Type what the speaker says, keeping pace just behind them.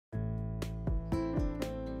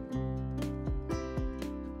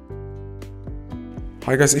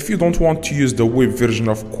Hi guys, if you don't want to use the web version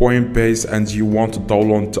of Coinbase and you want to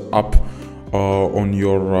download the app on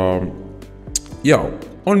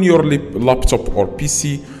your laptop or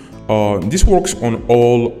PC, this works on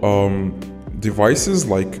all devices,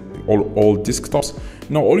 like all desktops.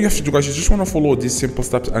 Now all you have to do, guys, you just want to follow these simple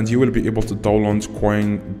steps and you will be able to download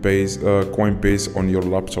Coinbase on your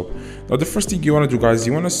laptop. Now the first thing you want to do, guys,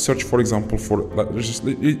 you want to search, for example, for let's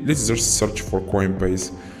just search for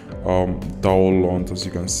Coinbase download, as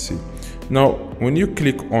you can see. Now when you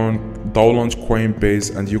click on download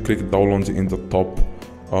Coinbase and you click download in the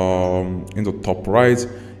top right,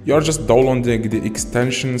 you are just downloading the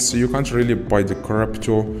extension, so you can't really buy the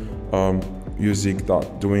crypto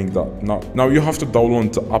doing that. Now you have to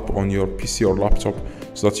download the app on your PC or laptop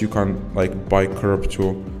so that you can like buy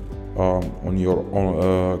crypto on your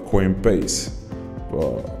own Coinbase.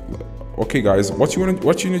 Okay guys, what you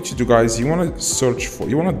need to do, guys, you want to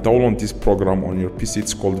download this program on your PC.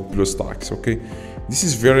 It's called BlueStacks. Okay, this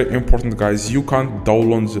is very important, guys. You can't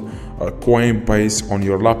download Coinbase on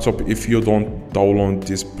your laptop if you don't download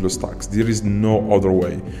this BlueStacks. There is no other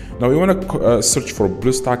way. Now you want to search for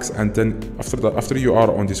BlueStacks, and then after you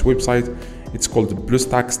are on this website, it's called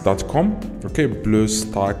bluestacks.com. okay,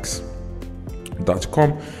 bluestacks.com.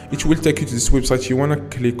 It will take you to this website. You want to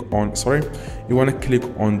click on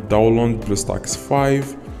download BlueStacks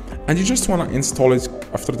 5, and you just want to install it.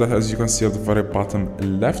 After that, as you can see at the very bottom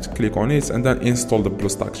left, click on it and then install the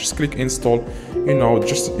BlueStacks. Just click install,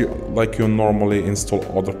 like you normally install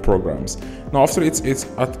other programs. Now after it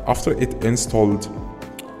installed,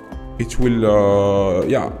 it will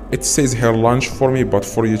it says here launch for me, but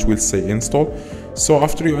for you it will say install. So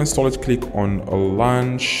after you install it, click on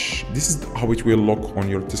launch. This is how it will look on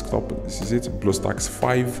your desktop. This is it, BlueStacks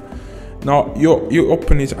 5. Now you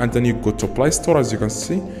open it and then you go to Play Store. As you can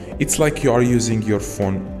see, it's like you are using your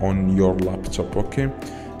phone on your laptop. Okay,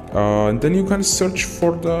 and then you can search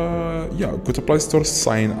for go to Play Store,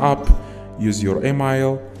 sign up, use your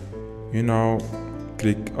email,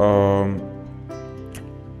 click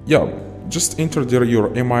just enter there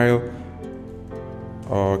your email.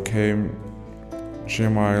 Okay,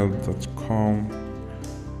 gmail.com,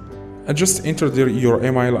 and just enter there your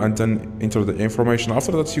email and then enter the information.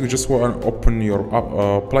 After that, you just want to open your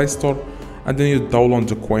Play Store and then you download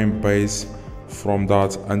the Coinbase from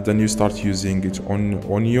that, and then you start using it.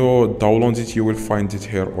 On your download it, you will find it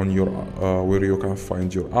here on your where you can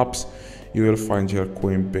find your apps. You will find your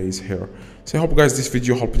Coinbase here. So I hope, guys, this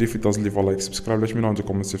video helped. If it does, leave a like, subscribe, let me know in the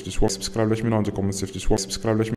comments if this works.